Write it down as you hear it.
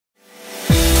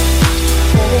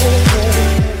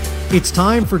It's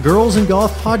time for Girls in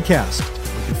Golf Podcast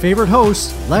with your favorite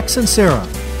hosts, Lex and Sarah.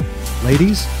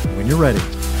 Ladies, when you're ready.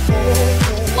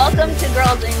 Welcome to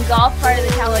Girls in Golf, part of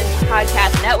the Balionis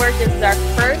Podcast Network. This is our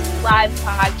first live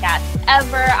podcast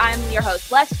ever. I'm your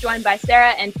host, Lex, joined by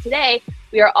Sarah, and today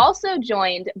we are also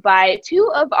joined by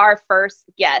two of our first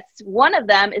guests. One of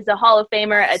them is a Hall of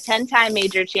Famer, a 10-time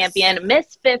major champion,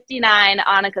 Miss 59,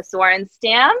 Annika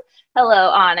Sörenstam.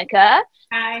 Hello, Annika.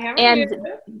 Hi, how are and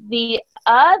you? The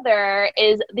other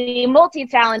is the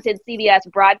multi-talented CBS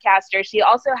broadcaster. She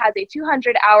also has a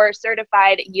 200-hour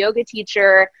certified yoga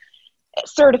teacher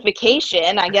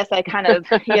certification. I guess I kind of,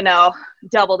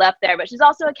 doubled up there, but she's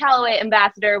also a Callaway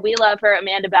ambassador. We love her,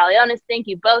 Amanda Balionis. Thank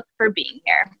you both for being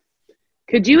here.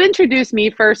 Could you introduce me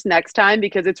first next time?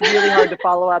 Because it's really hard to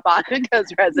follow up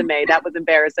Annika's resume. That was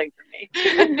embarrassing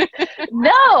for me.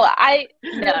 No.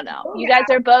 You guys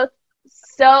are both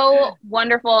so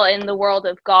wonderful in the world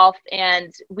of golf,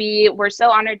 and we were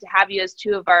so honored to have you as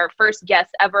two of our first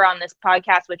guests ever on this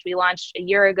podcast, which we launched a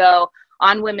year ago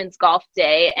on Women's Golf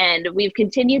Day. And we've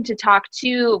continued to talk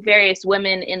to various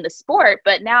women in the sport,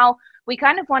 but now we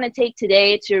kind of want to take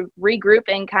today to regroup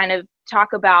and kind of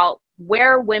talk about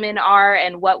where women are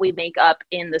and what we make up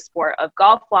in the sport of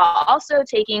golf, while also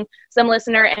taking some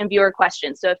listener and viewer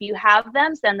questions. So if you have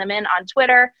them, send them in on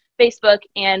Twitter, Facebook,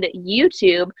 and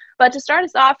YouTube. But to start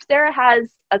us off, Sarah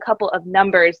has a couple of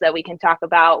numbers that we can talk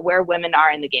about where women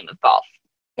are in the game of golf.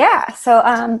 Yeah,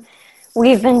 so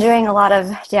we've been doing a lot of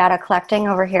data collecting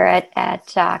over here at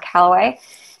Callaway,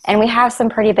 and we have some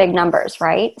pretty big numbers,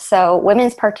 right? So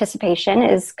women's participation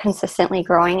is consistently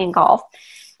growing in golf.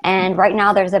 And right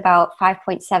now there's about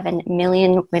 5.7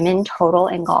 million women total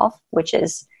in golf, which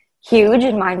is huge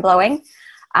and mind-blowing.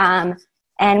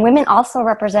 And women also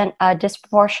represent a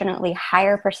disproportionately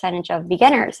higher percentage of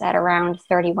beginners at around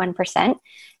 31%,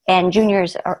 and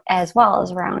juniors as well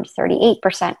as around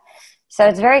 38%. So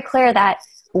it's very clear that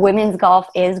women's golf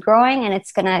is growing, and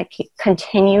it's going to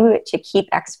continue to keep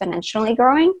exponentially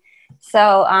growing.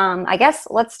 So I guess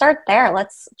let's start there.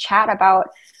 Let's chat about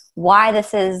why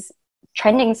this is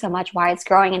trending so much, why it's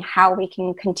growing, and how we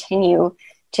can continue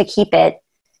to keep it,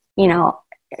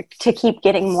 to keep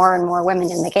getting more and more women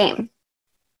in the game.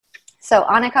 So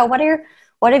Annika,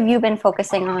 what have you been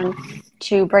focusing on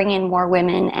to bring in more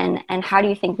women, and how do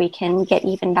you think we can get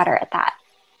even better at that?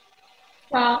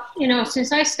 Well,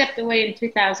 since I stepped away in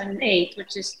 2008,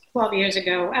 which is 12 years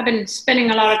ago, I've been spending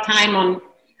a lot of time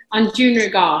on junior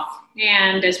golf.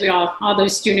 And as we all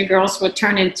those junior girls will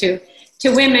turn into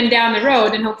women down the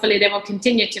road, and hopefully they will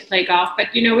continue to play golf. But,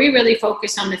 we really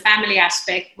focus on the family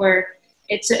aspect, where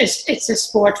it's a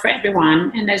sport for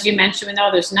everyone. And as you mentioned, with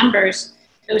all those numbers,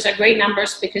 those are great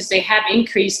numbers because they have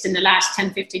increased in the last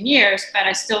 10, 15 years, but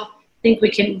I still think we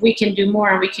can do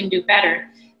more and we can do better.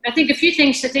 I think a few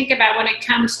things to think about when it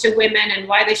comes to women and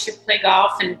why they should play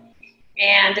golf, and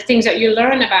the things that you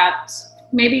learn about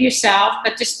maybe yourself,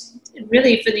 but just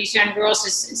really for these young girls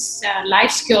is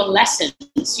life skill lessons.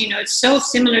 It's so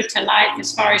similar to life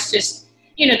as far as just,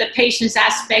 the patience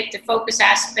aspect, the focus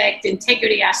aspect, the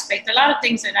integrity aspect, a lot of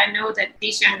things that I know that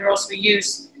these young girls will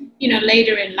use,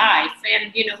 later in life.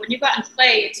 And, when you go out and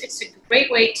play, it's a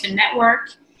great way to network.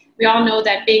 We all know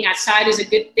that being outside is a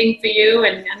good thing for you.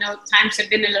 And I know times have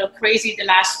been a little crazy the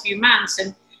last few months,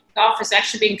 and golf is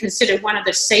actually being considered one of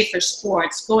the safer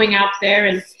sports. Going out there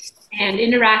and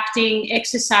interacting,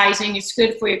 exercising, it's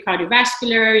good for your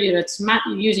cardiovascular,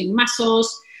 you're using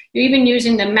muscles. You're even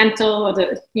using the mental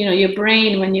or your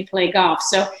brain when you play golf.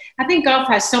 So I think golf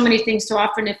has so many things to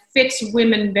offer, and it fits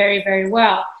women very, very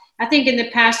well. I think in the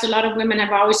past, a lot of women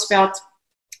have always felt,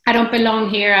 I don't belong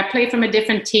here. I play from a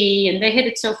different tee, and they hit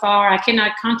it so far, I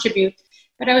cannot contribute.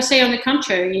 But I would say on the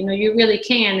contrary, you really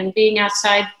can. And being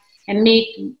outside and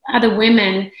meet other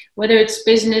women, whether it's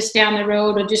business down the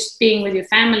road or just being with your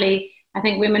family, I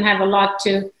think women have a lot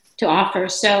to offer.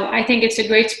 So I think it's a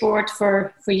great sport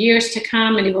for years to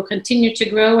come, and it will continue to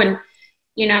grow. And,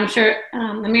 I'm sure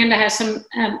Amanda has some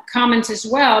comments as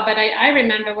well, but I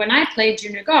remember when I played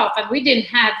junior golf, and we didn't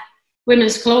have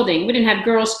women's clothing. We didn't have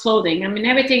girls' clothing. I mean,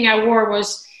 everything I wore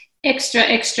was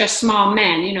extra small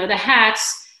men. The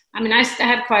hats, I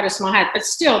had quite a small hat, but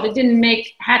still, they didn't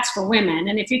make hats for women.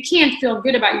 And if you can't feel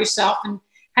good about yourself and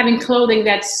having clothing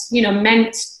that's,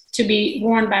 meant to be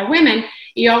worn by women,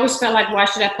 you always felt like, why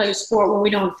should I play a sport where we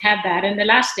don't have that? And the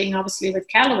last thing, obviously, with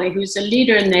Callaway, who's a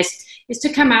leader in this, is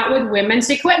to come out with women's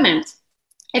equipment.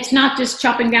 It's not just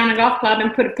chopping down a golf club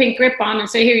and put a pink grip on and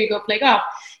say, here you go, play golf.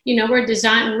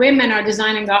 Women are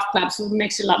designing golf clubs, so it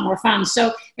makes it a lot more fun.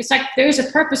 So it's like there's a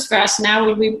purpose for us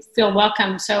now. We feel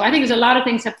welcome. So I think there's a lot of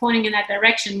things that are pointing in that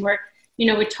direction where,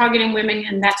 we're targeting women,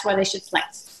 and that's why they should play.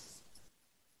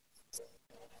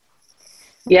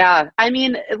 Yeah. I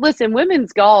mean, listen,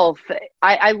 women's golf,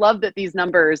 I love that these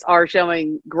numbers are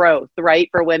showing growth, right,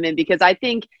 for women, because I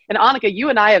think, and Annika, you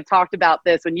and I have talked about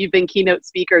this when you've been keynote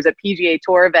speakers at PGA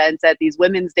Tour events at these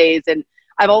women's days. And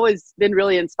I've always been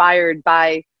really inspired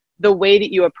by the way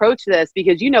that you approach this,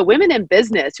 because, women in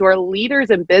business who are leaders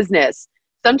in business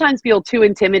sometimes feel too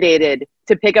intimidated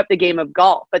to pick up the game of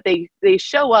golf, but they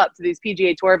show up to these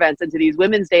PGA Tour events and to these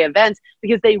Women's Day events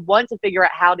because they want to figure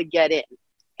out how to get in.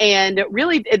 And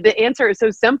really, the answer is so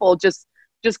simple. Just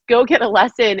go get a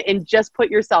lesson and just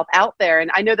put yourself out there. And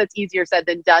I know that's easier said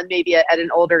than done, maybe at an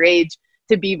older age,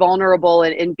 to be vulnerable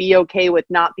and be okay with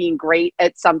not being great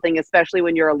at something, especially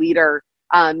when you're a leader,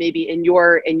 maybe in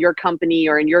your company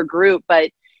or in your group.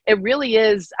 But it really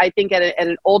is, I think, at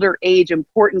an older age,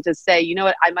 important to say, you know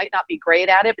what, I might not be great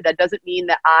at it, but that doesn't mean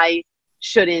that I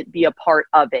shouldn't be a part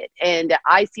of it. And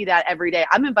I see that every day.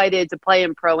 I'm invited to play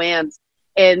in pro-ams.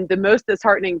 And the most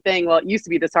disheartening thing, well, it used to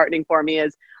be disheartening for me,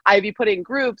 is I'd be put in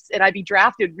groups and I'd be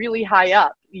drafted really high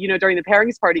up, during the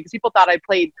pairings party, because people thought I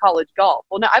played college golf.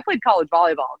 Well, no, I played college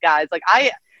volleyball, guys. Like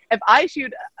if I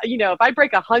shoot, if I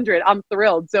break 100, I'm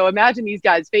thrilled. So imagine these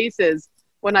guys' faces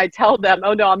when I tell them,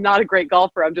 oh no, I'm not a great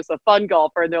golfer, I'm just a fun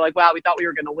golfer. And they're like, wow, we thought we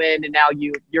were going to win. And now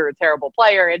you're a terrible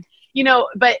player. And,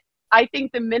 but I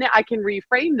think the minute I can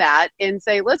reframe that and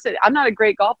say, listen, I'm not a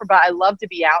great golfer, but I love to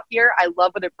be out here. I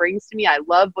love what it brings to me. I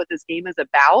love what this game is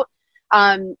about.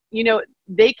 That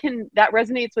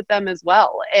resonates with them as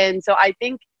well. And so I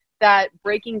think that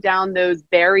breaking down those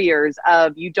barriers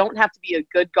of, you don't have to be a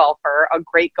good golfer, a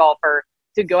great golfer,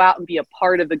 to go out and be a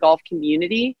part of the golf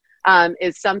community,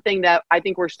 is something that I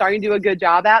think we're starting to do a good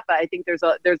job at. But I think there's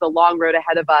a long road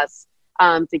ahead of us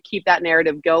to keep that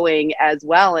narrative going as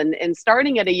well. And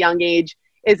starting at a young age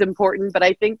is important, but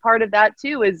I think part of that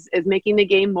too is making the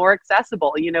game more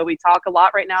accessible. We talk a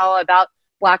lot right now about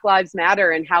Black Lives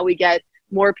Matter and how we get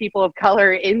more people of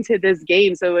color into this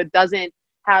game, so it doesn't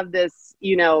have this,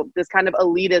 this kind of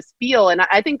elitist feel. And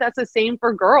I think that's the same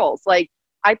for girls. Like,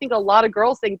 I think a lot of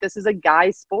girls think this is a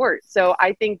guy sport. So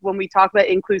I think when we talk about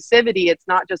inclusivity, it's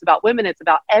not just about women, it's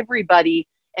about everybody.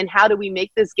 And how do we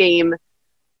make this game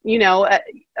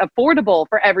affordable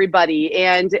for everybody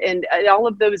and all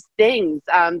of those things.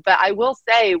 But I will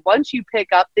say, once you pick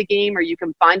up the game or you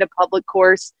can find a public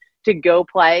course to go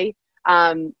play,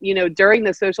 during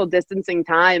the social distancing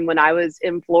time when I was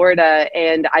in Florida,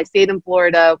 and I stayed in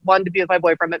Florida, wanted to be with my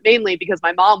boyfriend, but mainly because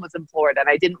my mom was in Florida and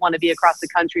I didn't want to be across the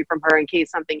country from her in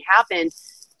case something happened.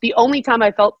 The only time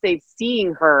I felt safe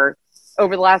seeing her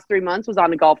over the last 3 months was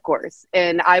on a golf course.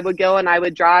 And I would go and I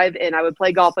would drive and I would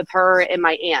play golf with her and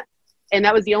my aunt. And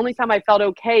that was the only time I felt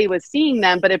okay with seeing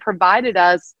them, but it provided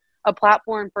us a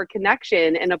platform for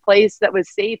connection and a place that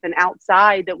was safe and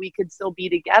outside that we could still be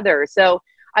together. So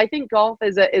I think golf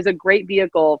is a great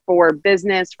vehicle for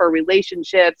business, for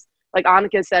relationships, like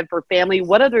Annika said, for family.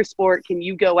 What other sport can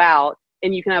you go out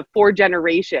and you can have 4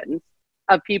 generations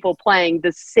of people playing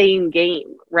the same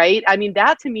game, right? I mean,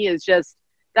 that to me is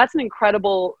that's an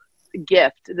incredible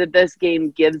gift that this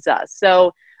game gives us.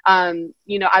 So,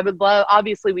 I would love,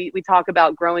 obviously we talk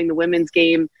about growing the women's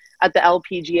game at the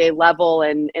LPGA level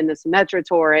and the Symetra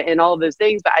Tour and all of those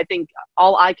things. But I think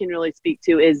all I can really speak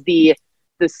to is the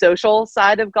social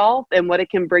side of golf and what it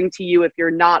can bring to you. If you're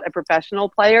not a professional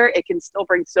player, it can still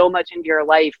bring so much into your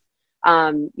life,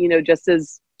 just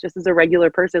as a regular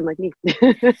person like me.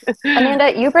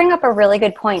 Amanda, you bring up a really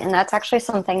good point, and that's actually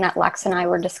something that Lex and I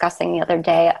were discussing the other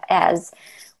day. As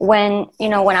when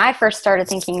I first started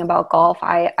thinking about golf,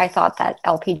 I thought that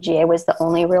LPGA was the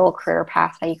only real career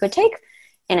path that you could take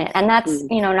in it. And that's,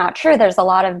 not true. There's a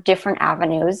lot of different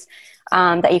avenues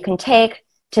that you can take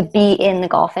to be in the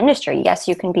golf industry. Yes,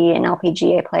 you can be an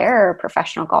LPGA player or a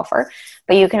professional golfer,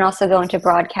 but you can also go into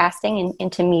broadcasting and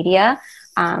into media,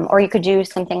 or you could do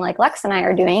something like Lex and I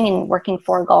are doing and working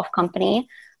for a golf company,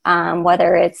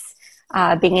 whether it's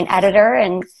being an editor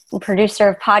and producer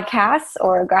of podcasts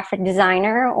or a graphic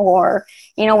designer, or,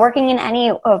 working in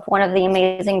any of one of the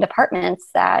amazing departments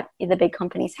that the big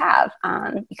companies have.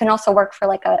 You can also work for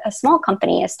like a small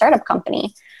company, a startup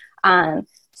company.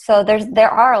 So there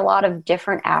are a lot of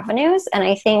different avenues. And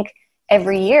I think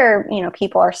every year,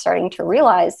 people are starting to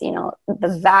realize,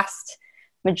 the vast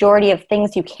majority of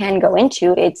things you can go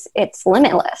into, it's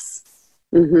limitless.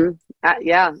 Mm-hmm.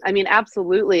 Yeah, I mean,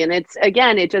 absolutely. And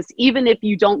even if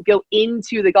you don't go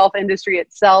into the golf industry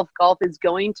itself, golf is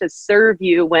going to serve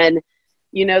you when,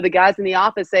 the guys in the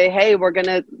office say, hey, we're going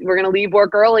to leave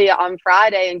work early on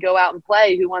Friday and go out and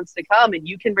play. Who wants to come? And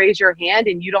you can raise your hand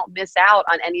and you don't miss out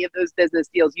on any of those business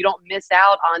deals. You don't miss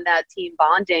out on that team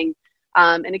bonding.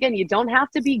 And again, you don't have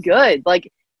to be good.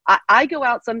 Like, I go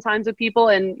out sometimes with people,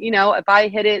 and, you know, if I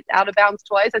hit it out of bounds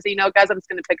twice, I say, you know, guys, I'm just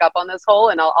going to pick up on this hole,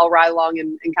 and I'll ride along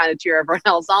and kind of cheer everyone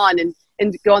else on and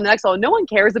go on the next hole. No one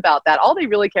cares about that. All they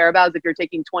really care about is if you're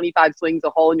taking 25 swings a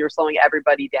hole and you're slowing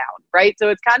everybody down, right? So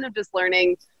it's kind of just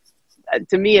learning,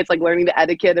 to me, it's like learning the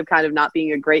etiquette of kind of not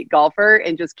being a great golfer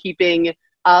and just keeping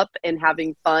up and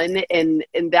having fun. And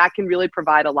that can really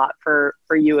provide a lot for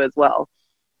you as well.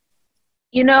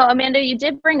 You know, Amanda, you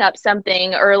did bring up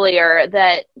something earlier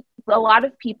that a lot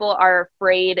of people are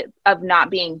afraid of not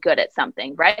being good at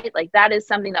something, right? Like that is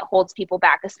something that holds people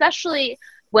back, especially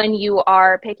when you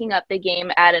are picking up the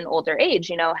game at an older age.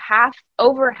 You know,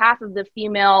 over half of the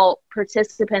female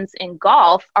participants in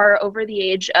golf are over the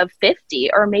age of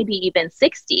 50 or maybe even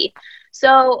 60.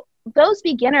 So those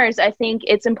beginners, I think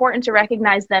it's important to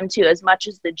recognize them too, as much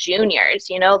as the juniors,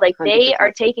 you know, like they 100%.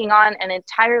 are taking on an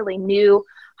entirely new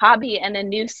hobby and a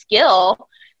new skill,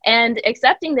 and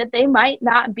accepting that they might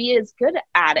not be as good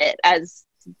at it as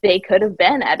they could have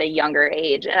been at a younger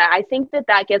age. And I think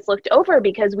that gets looked over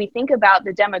because we think about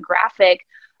the demographic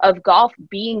of golf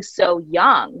being so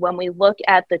young. When we look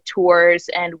at the tours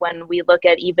and when we look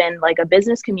at even like a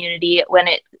business community,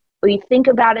 we think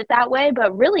about it that way,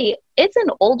 but really it's an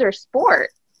older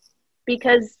sport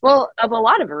because of a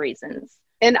lot of reasons.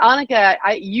 And Annika,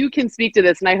 you can speak to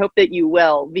this, and I hope that you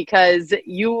will, because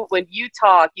when you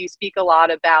talk, you speak a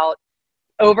lot about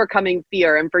overcoming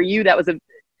fear. And for you,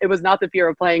 it was not the fear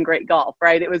of playing great golf,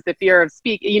 right? It was the fear of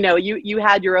speaking. You know, you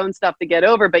had your own stuff to get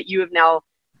over, but you have now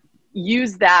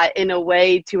used that in a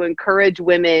way to encourage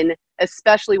women,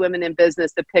 especially women in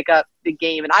business, to pick up the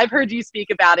game. And I've heard you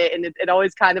speak about it, and it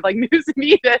always kind of like moves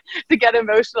me to get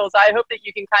emotional. So I hope that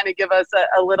you can kind of give us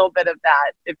a little bit of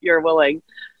that, if you're willing.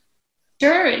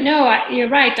 Sure. No, you're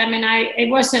right. I mean, I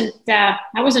wasn't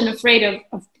afraid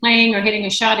of playing or hitting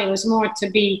a shot. It was more to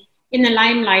be in the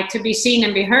limelight, to be seen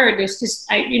and be heard. It's just,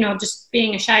 just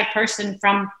being a shy person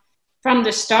from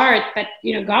the start. But,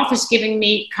 you know, golf is giving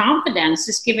me confidence.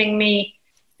 It's giving me,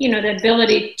 you know, the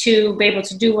ability to be able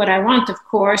to do what I want, of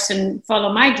course, and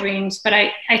follow my dreams. But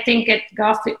I think at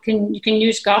golf, you can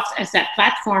use golf as that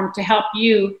platform to help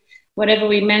you, whatever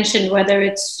we mentioned, whether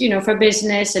it's, you know, for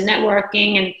business and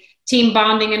networking and team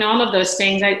bonding and all of those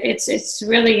things. It's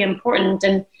really important.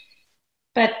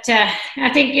 But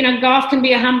I think, you know, golf can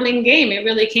be a humbling game. It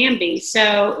really can be.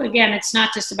 So again, it's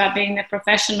not just about being a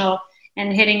professional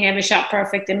and hitting every shot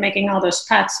perfect and making all those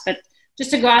putts, but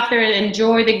just to go out there and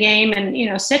enjoy the game and, you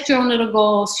know, set your own little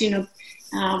goals, you know,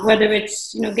 whether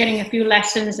it's, you know, getting a few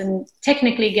lessons and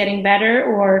technically getting better,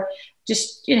 or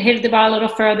just, you know, hit the ball a little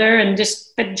further, and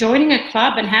but joining a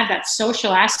club and have that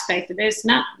social aspect. There's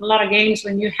not a lot of games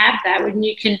when you have that, when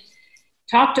you can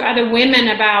talk to other women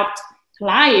about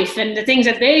life and the things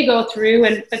that they go through,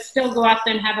 but still go out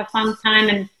there and have a fun time.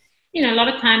 And, you know, a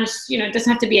lot of times, you know, it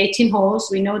doesn't have to be 18 holes.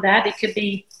 We know that. It could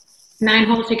be 9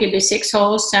 holes, it could be 6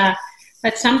 holes,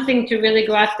 but something to really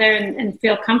go out there and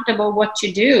feel comfortable what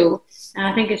you do.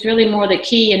 I think it's really more the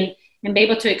key, and be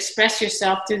able to express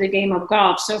yourself through the game of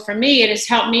golf. So for me, it has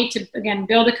helped me to, again,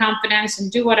 build the confidence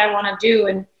and do what I want to do,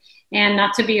 and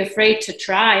not to be afraid to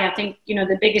try. I think, you know,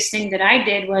 the biggest thing that I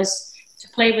did was to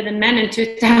play with the men in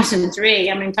 2003.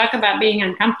 I mean, talk about being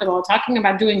uncomfortable, talking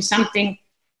about doing something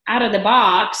out of the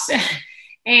box.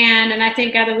 And I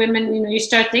think other women, you know, you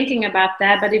start thinking about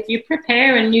that. But if you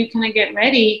prepare and you kind of get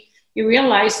ready, you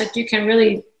realize that you can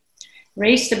really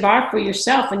raise the bar for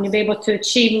yourself, and you'll be able to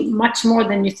achieve much more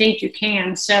than you think you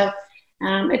can. So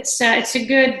it's a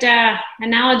good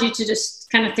analogy to just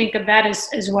kind of think of that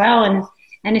as well. And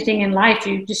anything in life,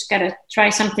 you just got to try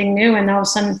something new, and all of a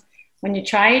sudden, when you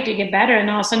try it, you get better, and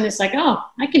all of a sudden it's like, oh,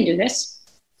 I can do this.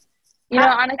 You know,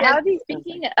 Annika,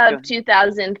 speaking of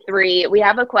 2003, we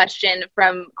have a question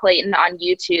from Clayton on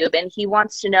YouTube, and he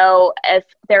wants to know if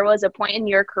there was a point in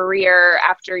your career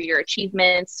after your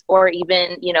achievements, or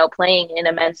even, you know, playing in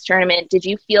a men's tournament, did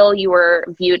you feel you were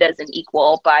viewed as an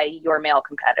equal by your male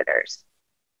competitors?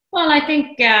 Well, I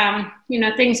think, you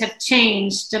know, things have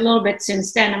changed a little bit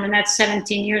since then. I mean, that's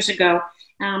 17 years ago.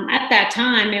 At that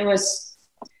time, it was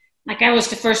like I was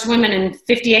the first woman in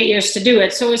 58 years to do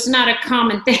it. So it's not a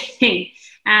common thing.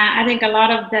 I think a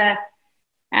lot of the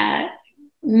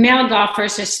male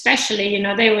golfers especially, you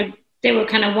know, they were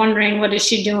kind of wondering, what is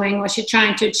she doing? What's she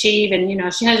trying to achieve? And, you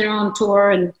know, she has her own tour,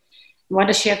 and why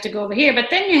does she have to go over here? But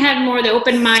then you had more the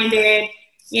open-minded,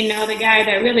 you know, the guy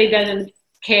that really doesn't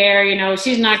care, you know,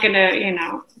 she's not going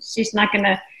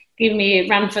to give me a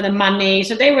run for the money.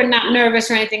 So they were not nervous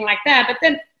or anything like that. But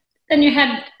then you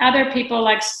had other people,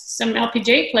 like some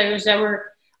LPGA players, that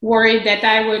were worried that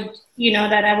I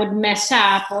would mess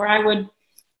up, or I would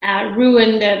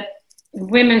ruin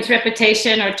women's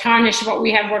reputation or tarnish what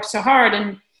we have worked so hard,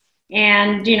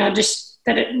 and just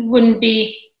that it wouldn't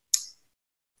be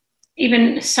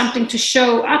even something to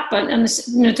show up on this,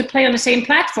 to play on the same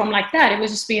platform like that. It would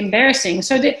just be embarrassing.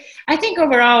 So I think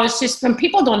overall, it's just when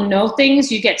people don't know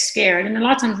things, you get scared. And a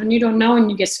lot of times when you don't know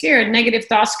and you get scared, negative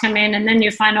thoughts come in, and then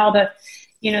you find all the,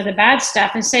 the bad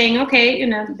stuff, and saying, okay,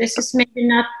 this is maybe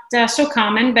not so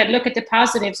common, but look at the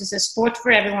positives. It's a sport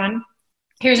for everyone.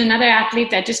 Here's another athlete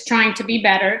that's just trying to be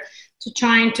better, to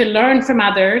trying to learn from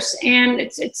others. And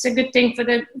it's a good thing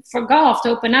for golf to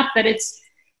open up that it's,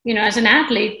 as an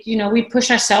athlete, we push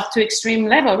ourselves to extreme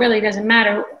level. It really doesn't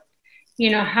matter,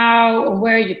 how or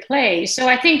where you play. So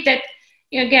I think that,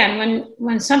 again,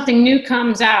 when something new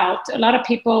comes out, a lot of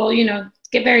people,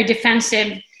 get very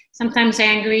defensive, sometimes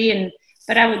angry.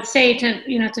 But I would say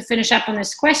to finish up on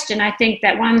this question, I think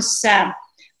that once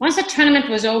the tournament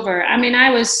was over, I mean,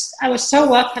 I was so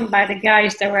welcomed by the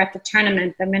guys that were at the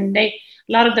tournament. I mean, a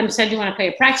lot of them said, "You want to play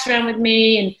a practice round with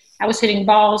me?" And I was hitting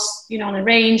balls, on the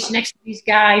range next to these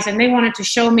guys, and they wanted to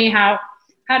show me how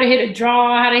to hit a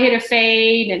draw, how to hit a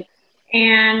fade,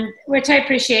 and which I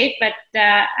appreciate, but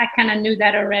I kind of knew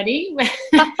that already.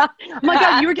 Oh my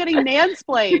God, you were getting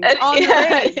mansplained on the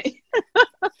range.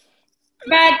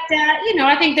 But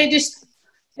I think they just,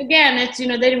 again, it's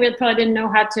they really probably didn't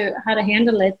know how to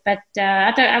handle it. But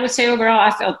I would say overall,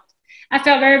 I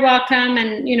felt very welcome,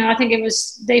 and I think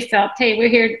they felt, hey, we're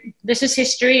here. This is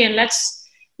history, and let's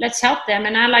help them.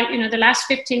 And I like, the last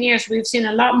 15 years, we've seen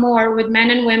a lot more with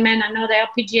men and women. I know the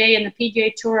LPGA and the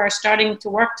PGA Tour are starting to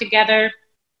work together.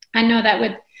 I know that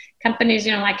with companies,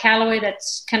 like Callaway,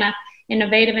 that's kind of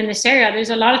innovative in this area.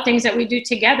 There's a lot of things that we do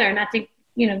together. And I think,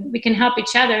 we can help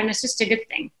each other, and it's just a good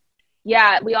thing.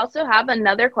 Yeah, we also have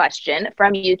another question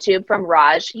from YouTube from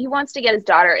Raj. He wants to get his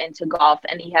daughter into golf,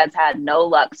 and he has had no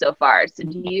luck so far. So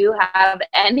do you have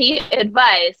any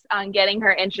advice on getting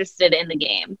her interested in the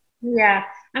game? Yeah,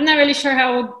 I'm not really sure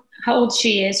how old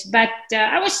she is, but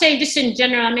I would say just in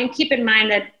general, I mean, keep in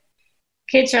mind that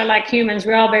kids are like humans.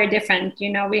 We're all very different.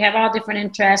 We have all different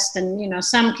interests, and,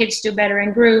 some kids do better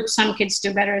in groups, some kids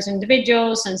do better as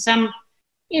individuals, and some,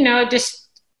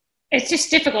 it's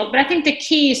just difficult. But I think the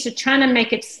key is to try to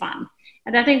make it fun.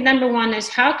 And I think number one is,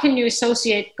 how can you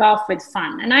associate golf with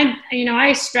fun? And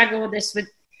I struggle with this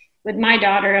with my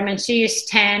daughter. I mean, she is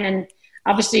 10, and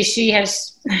obviously she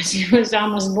was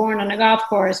almost born on a golf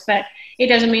course, but it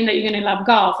doesn't mean that you're going to love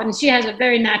golf. And she has a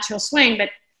very natural swing, but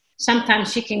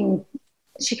sometimes she can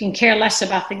care less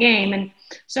about the game. And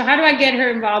so how do I get her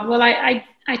involved? Well, I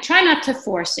try not to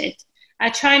force it. I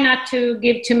try not to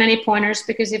give too many pointers,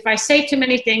 because if I say too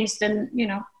many things, then,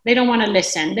 they don't want to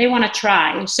listen. They want to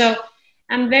try. So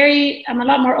I'm a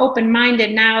lot more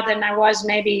open-minded now than I was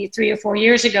maybe 3 or 4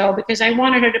 years ago, because I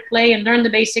wanted her to play and learn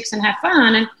the basics and have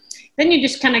fun. And then you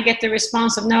just kind of get the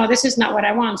response of, no, this is not what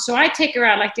I want. So I take her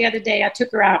out. Like the other day, I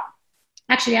took her out.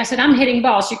 Actually, I said, I'm hitting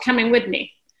balls. You're coming with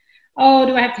me. Oh,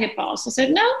 do I have to hit balls? I said,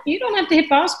 no, you don't have to hit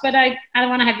balls, but I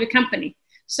want to have your company.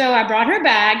 So I brought her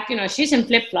bag. She's in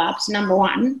flip-flops, number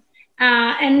one.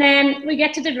 And then we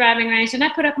get to the driving range, and I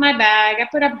put up my bag. I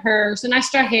put up hers, and I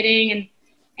start hitting.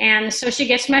 And so she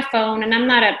gets my phone, and I'm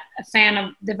not a fan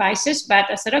of devices, but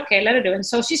I said, okay, let her do it. And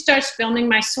so she starts filming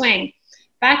my swing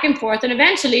back and forth. And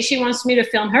eventually she wants me to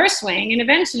film her swing. And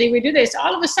eventually we do this.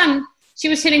 All of a sudden, she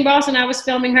was hitting balls, and I was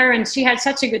filming her, and she had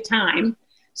such a good time.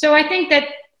 So I think that,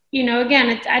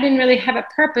 again, I didn't really have a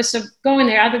purpose of going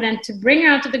there other than to bring her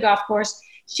out to the golf course.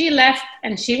 She left,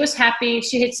 and she was happy.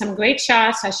 She hit some great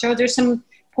shots. I showed her some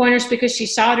pointers because she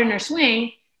saw it in her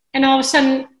swing. And all of a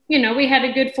sudden, we had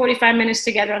a good 45 minutes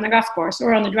together on the golf course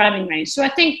or on the driving range. So I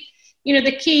think,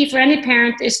 the key for any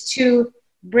parent is to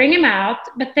bring him out,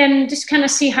 but then just kind of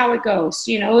see how it goes.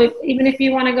 Even if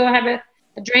you want to go have a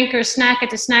drink or a snack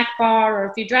at the snack bar, or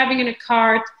if you're driving in a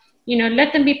cart,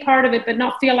 let them be part of it, but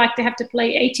not feel like they have to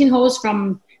play 18 holes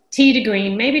from tee to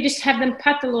green. Maybe just have them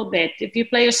putt a little bit. If you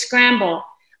play a scramble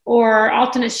or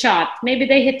alternate shot, maybe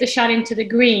they hit the shot into the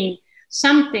green,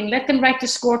 something. Let them write the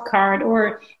scorecard,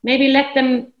 or maybe let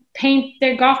them paint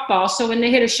their golf ball so when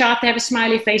they hit a shot, they have a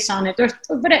smiley face on it.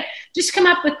 But just come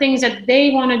up with things that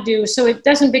they want to do, so it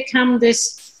doesn't become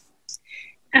this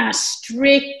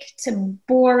strict,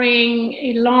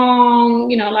 boring, long,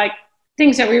 like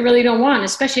things that we really don't want,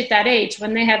 especially at that age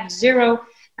when they have zero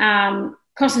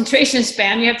concentration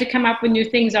span. You have to come up with new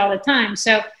things all the time.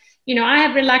 So, I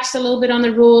have relaxed a little bit on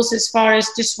the rules as far as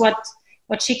just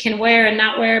what she can wear and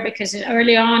not wear, because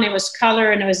early on it was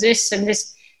color and it was this and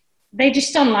this. They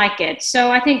just don't like it.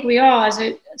 So I think we all, as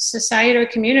a society or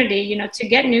community, to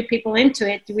get new people into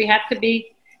it, we have to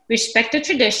respect the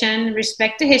tradition,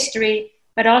 respect the history,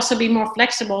 but also be more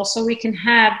flexible so we can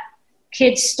have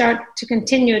kids start to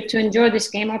continue to enjoy this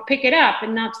game or pick it up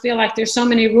and not feel like there's so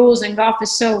many rules and golf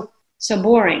is so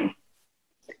boring.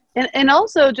 And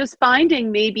also just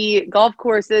finding maybe golf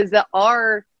courses that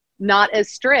are not as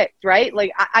strict, right?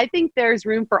 Like I think there's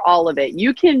room for all of it.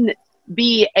 You can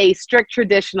be a strict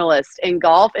traditionalist in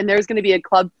golf and there's going to be a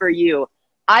club for you.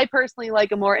 I personally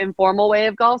like a more informal way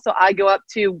of golf. So I go up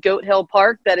to Goat Hill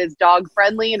Park that is dog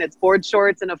friendly and it's board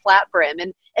shorts and a flat brim.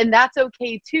 And that's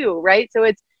okay too, right? So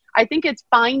I think it's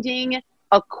finding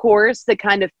a course that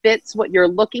kind of fits what you're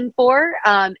looking for.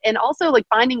 And also like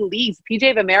finding leagues.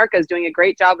 PGA of America is doing a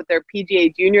great job with their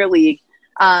PGA Junior League,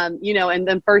 and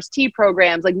then first tee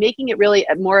programs, like making it really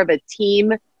more of a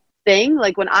team thing.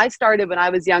 Like when I started, when I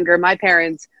was younger, my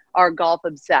parents are golf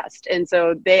obsessed. And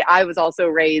so I was also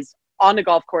raised on a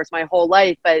golf course my whole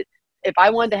life. But if I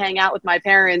wanted to hang out with my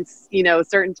parents,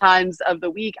 certain times of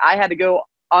the week, I had to go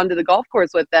onto the golf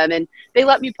course with them, and they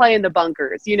let me play in the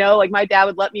bunkers. Like my dad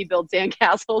would let me build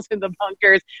sandcastles in the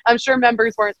bunkers. I'm sure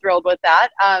members weren't thrilled with that,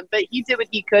 but he did what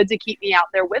he could to keep me out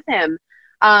there with him.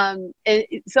 And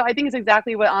so I think it's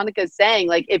exactly what Annika is saying.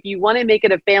 Like if you want to make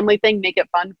it a family thing, make it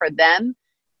fun for them.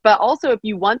 But also if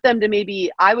you want them to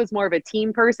I was more of a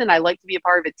team person. I like to be a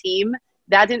part of a team.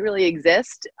 That didn't really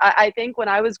exist. I think when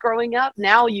I was growing up,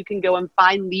 now you can go and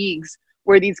find leagues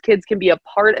where these kids can be a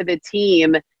part of a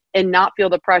team and not feel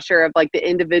the pressure of like the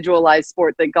individualized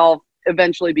sport that golf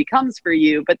eventually becomes for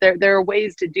you. But there are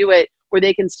ways to do it where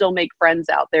they can still make friends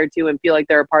out there too and feel like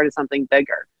they're a part of something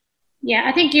bigger. Yeah,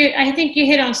 I think you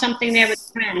hit on something there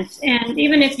with friends. And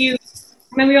even if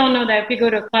we all know that if you go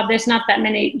to a club, there's not that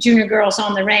many junior girls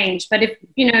on the range. But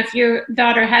if your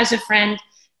daughter has a friend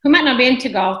who might not be into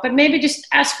golf, but maybe just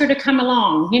ask her to come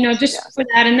along, for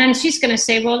that. And then she's going to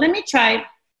say, well, let me try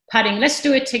putting. Let's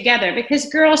do it together. Because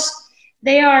girls,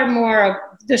 they are more of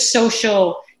the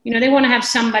social, they want to have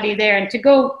somebody there. And to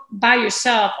go by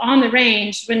yourself on the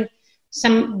range when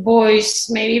some boys,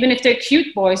 maybe even if they're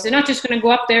cute boys, they're not just going to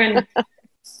go up there and,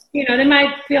 they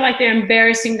might feel like they're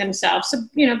embarrassing themselves. So,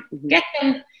 get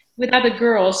them with other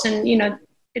girls and,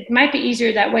 it might be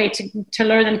easier that way to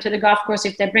lure them to the golf course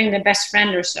if they bring their best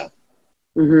friend or so.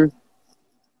 Mm-hmm.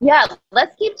 Yeah,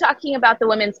 let's keep talking about the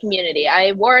women's community.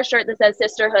 I wore a shirt that says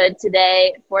sisterhood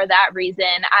today for that reason.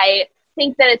 I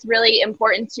think that it's really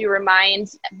important to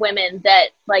remind women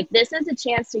that like this is a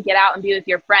chance to get out and be with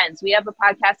your friends. We have a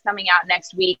podcast coming out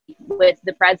next week with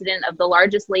the president of the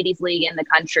largest ladies league in the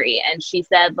country. And she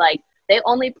said like, they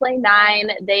only play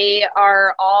 9. They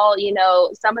are all,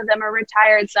 some of them are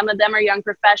retired, some of them are young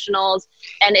professionals,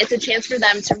 and it's a chance for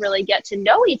them to really get to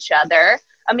know each other.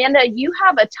 Amanda, you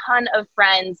have a ton of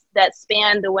friends that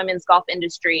span the women's golf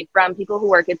industry, from people who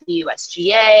work at the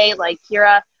USGA, like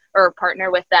Kira, or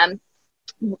partner with them,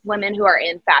 women who are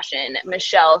in fashion,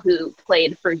 Michelle, who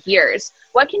played for years.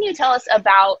 What can you tell us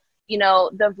about,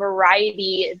 the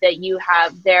variety that you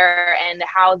have there and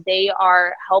how they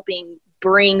are helping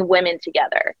bring women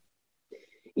together?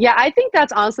 Yeah, I think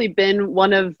that's honestly been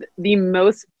one of the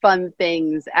most fun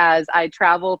things as I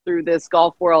travel through this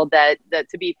golf world that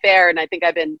to be fair, and I think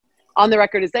I've been on the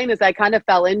record as saying this, I kind of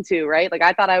fell into, right? Like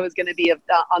I thought I was going to be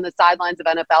on the sidelines of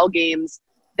NFL games.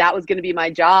 That was going to be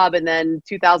my job. And then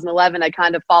 2011, I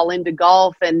kind of fall into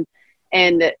golf and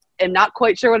am not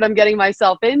quite sure what I'm getting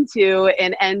myself into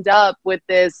and end up with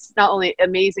this not only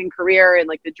amazing career and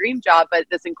like the dream job, but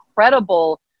this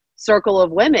incredible circle of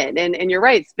women. And you're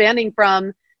right, spanning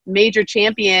from major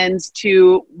champions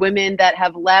to women that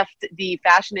have left the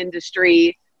fashion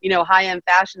industry, high-end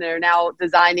fashion, and are now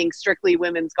designing strictly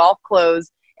women's golf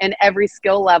clothes, and every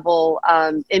skill level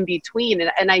in between.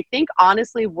 And I think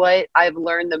honestly what I've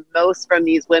learned the most from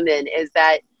these women is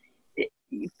that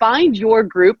find your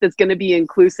group that's going to be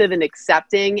inclusive and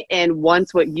accepting and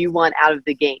wants what you want out of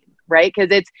the game. Right?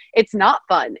 Because it's not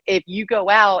fun if you go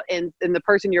out and the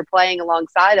person you're playing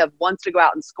alongside of wants to go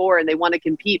out and score and they want to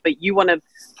compete, but you want to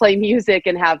play music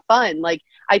and have fun. Like,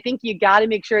 I think you got to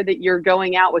make sure that you're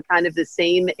going out with kind of the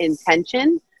same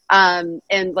intention. And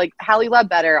like Hallie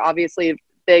Ledbetter, obviously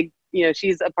big,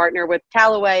 she's a partner with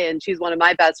Callaway and she's one of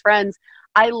my best friends.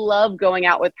 I love going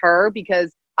out with her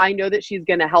because I know that she's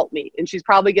going to help me, and she's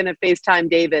probably going to FaceTime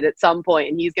David at some point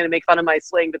and he's going to make fun of my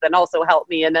swing, but then also help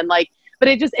me. And then but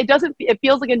it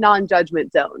feels like a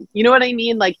non-judgment zone. You know what I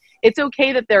mean? Like, it's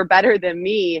okay that they're better than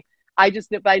me.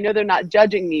 But I know they're not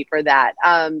judging me for that.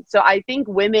 So I think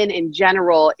women in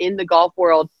general in the golf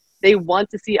world, they want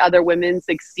to see other women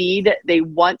succeed. They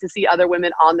want to see other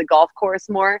women on the golf course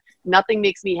more. Nothing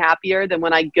makes me happier than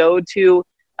when I go to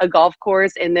a golf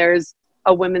course and there's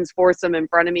a women's foursome in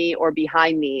front of me or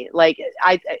behind me. Like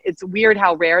it's weird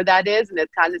how rare that is. And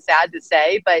it's kind of sad to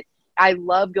say, but I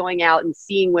love going out and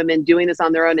seeing women doing this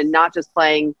on their own and not just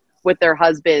playing with their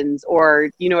husbands or,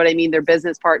 you know what I mean, their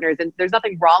business partners. And there's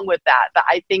nothing wrong with that. But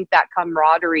I think that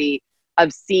camaraderie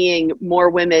of seeing more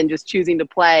women just choosing to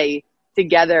play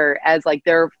together as like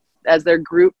their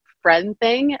group friend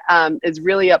thing is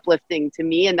really uplifting to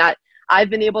me. And that I've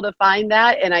been able to find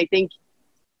that. And I think,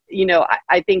 you know,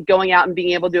 I think going out and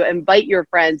being able to invite your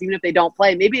friends, even if they don't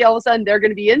play, maybe all of a sudden they're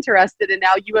going to be interested. And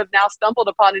now you have now stumbled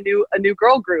upon a new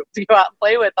girl group to go out and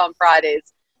play with on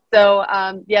Fridays. So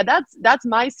yeah, that's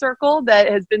my circle that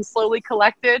has been slowly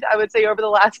collected, I would say, over the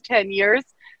last 10 years.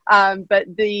 But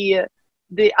the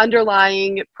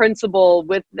underlying principle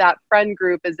with that friend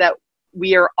group is that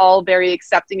we are all very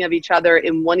accepting of each other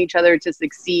and want each other to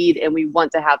succeed, and we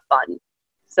want to have fun.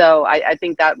 So I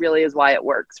think that really is why it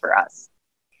works for us.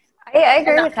 I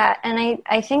agree with that. And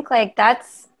I think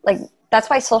that's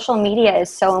why social media is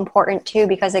so important too,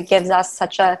 because it gives us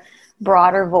such a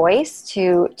broader voice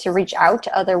to reach out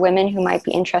to other women who might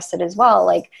be interested as well.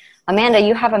 Like, Amanda,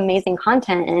 you have amazing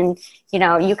content, and you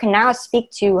know, you can now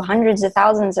speak to hundreds of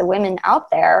thousands of women out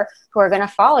there who are going to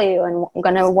follow you and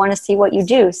going to want to see what you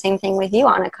do. Same thing with you,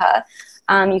 Annika.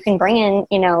 You can bring in,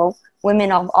 you know,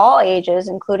 women of all ages,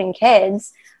 including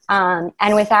kids.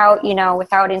 And without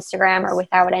Instagram or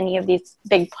without any of these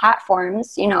big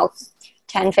platforms, you know,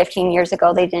 10, 15 years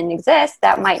ago, they didn't exist.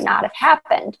 That might not have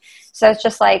happened. So it's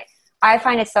just like, I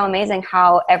find it so amazing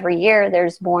how every year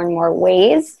there's more and more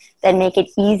ways that make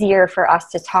it easier for us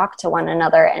to talk to one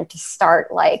another and to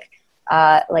start like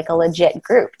a legit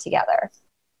group together.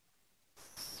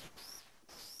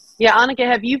 Yeah, Annika,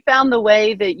 have you found the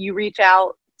way that you reach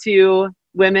out to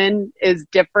women is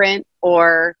different,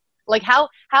 or like how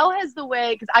has the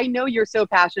way, because I know you're so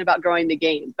passionate about growing the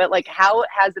game, but like how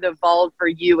has it evolved for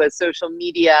you as social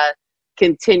media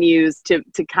continues to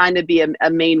kind of be a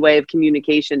main way of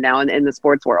communication now in the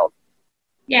sports world?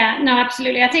 Yeah, no,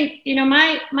 absolutely. I think, you know,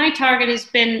 my target has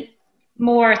been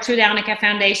more through the Annika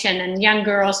Foundation and young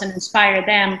girls and inspire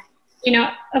them. You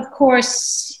know, of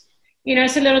course, you know,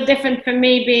 it's a little different for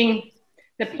me being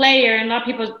the player, and a lot of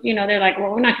people, you know, they're like,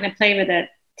 well, we're not going to play with a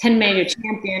 10 major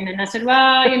champion. And I said,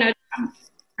 well, you know,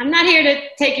 I'm not here to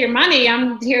take your money.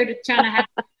 I'm here to try to have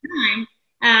a good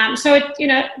time. So, you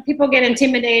know, people get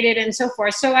intimidated and so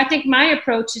forth. So I think my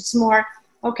approach is more,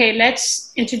 okay,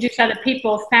 let's introduce other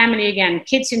people, family again,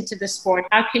 kids into the sport.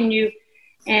 How can you,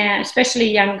 especially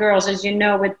young girls, as you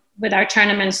know, with our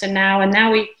tournaments and now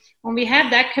when we have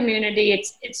that community,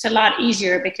 it's a lot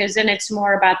easier, because then it's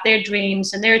more about their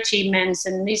dreams and their achievements.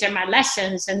 And these are my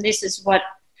lessons. And this is what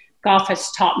golf has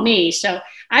taught me. So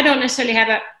I don't necessarily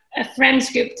have a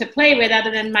friends group to play with other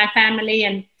than my family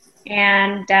and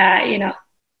you know,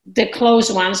 the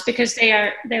close ones, because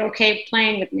they're okay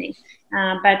playing with me.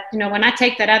 But you know, when I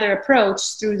take that other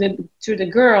approach through the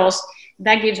girls,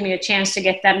 that gives me a chance to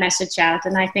get that message out.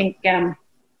 And I think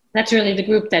that's really the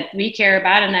group that we care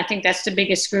about. And I think that's the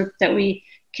biggest group that we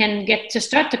can get to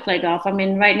start to play golf. I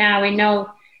mean, right now we know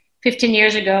 15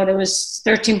 years ago, there was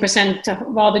 13%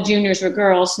 of all the juniors were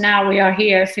girls. Now we are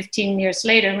here 15 years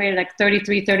later, and we're like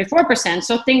 33, 34%.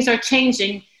 So things are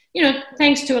changing, you know,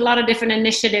 thanks to a lot of different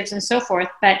initiatives and so forth.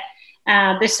 But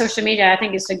this social media, I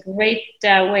think, is a great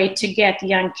way to get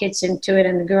young kids into it,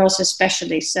 and the girls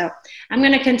especially. So I'm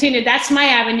going to continue. That's my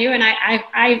avenue, and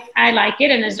I like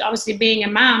it. And as obviously being a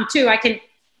mom too, I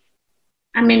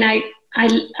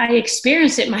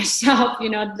experience it myself, you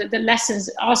know, the lessons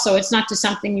also. It's not just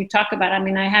something you talk about. I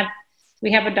mean,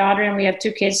 we have a daughter and we have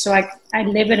 2 kids, so I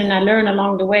live it and I learn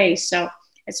along the way. So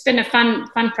it's been a fun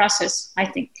process, I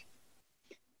think.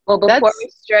 Well, before we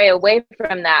stray away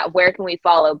from that, where can we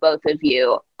follow both of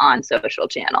you on social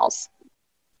channels?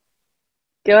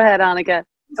 Go ahead, Annika.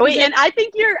 Oh, wait, and I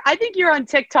think you're on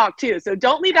TikTok too, so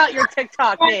don't leave out your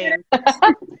TikTok name.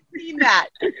 I've seen that.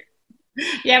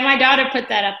 Yeah, my daughter put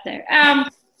that up there.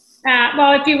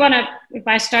 Well, if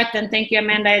I start, then thank you,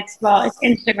 Amanda. It's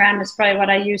Instagram is probably what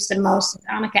I use the most. It's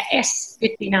Annika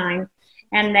S59,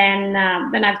 and then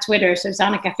I have Twitter, so it's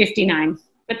Annika 59.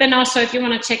 But then also, if you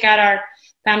want to check out our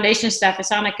foundation stuff, it's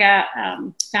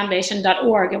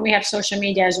AnnikaFoundation.org, and we have social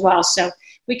media as well. So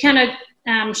we kind of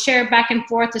share back and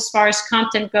forth as far as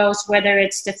content goes, whether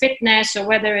it's the fitness or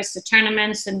whether it's the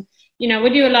tournaments. And you know,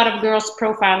 we do a lot of girls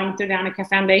profiling through the Annika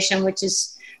Foundation, which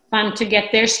is fun to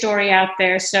get their story out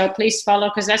there. So please follow,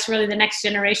 because that's really the next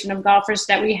generation of golfers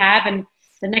that we have, and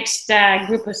the next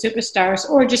group of superstars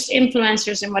or just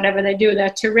influencers in whatever they do. They're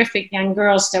terrific young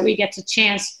girls that we get the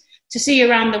chance to see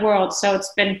around the world. So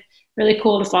it's been really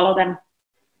cool to follow them.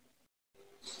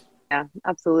 Yeah,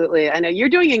 absolutely. I know you're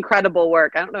doing incredible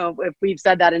work. I don't know if we've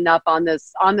said that enough on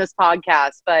this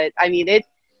podcast, but I mean,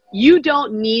 you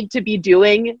don't need to be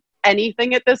doing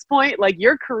anything at this point. Like,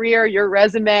 your career, your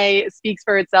resume speaks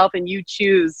for itself, and you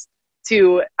choose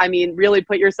to, I mean, really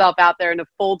put yourself out there in a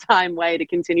full-time way to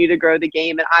continue to grow the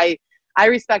game. And I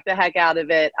respect the heck out of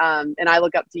it. And I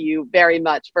look up to you very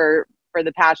much for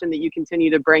the passion that you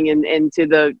continue to bring into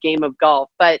the game of golf.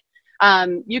 But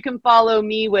you can follow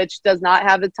me, which does not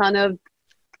have a ton of,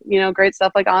 great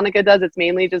stuff like Annika does. It's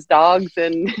mainly just dogs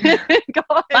and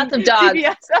lots of dogs.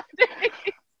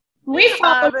 We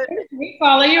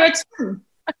follow you. It's fun.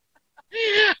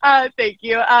 Thank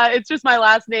you. It's just my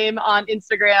last name on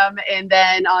Instagram, and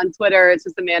then on Twitter, it's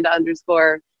just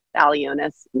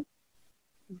Amanda_Balionis.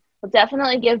 We'll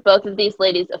definitely give both of these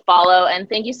ladies a follow. And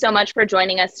thank you so much for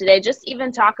joining us today. Just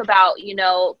even talk about,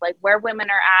 like where women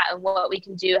are at and what we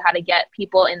can do, how to get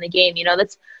people in the game.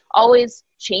 That's always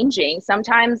changing.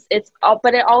 Sometimes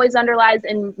but it always underlies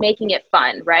in making it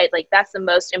fun, right? Like, that's the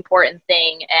most important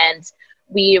thing. And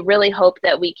we really hope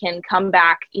that we can come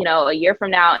back, a year from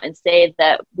now and say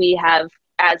that we have,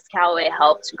 as Callaway,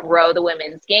 helped grow the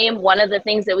women's game. One of the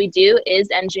things that we do is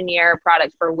engineer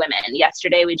product for women.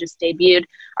 Yesterday, we just debuted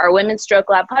our women's Stroke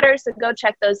Lab putters, so go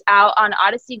check those out on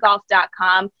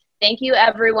odysseygolf.com. Thank you,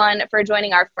 everyone, for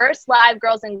joining our first live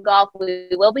Girls in Golf. We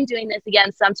will be doing this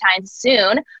again sometime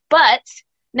soon, but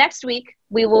next week,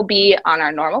 we will be on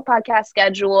our normal podcast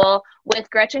schedule with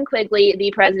Gretchen Quigley,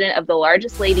 the president of the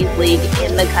largest ladies league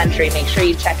in the country. Make sure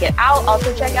you check it out.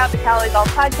 Also check out the Callaway Golf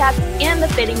Podcast and the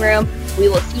Fitting Room. We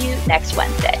will see you next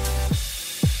Wednesday.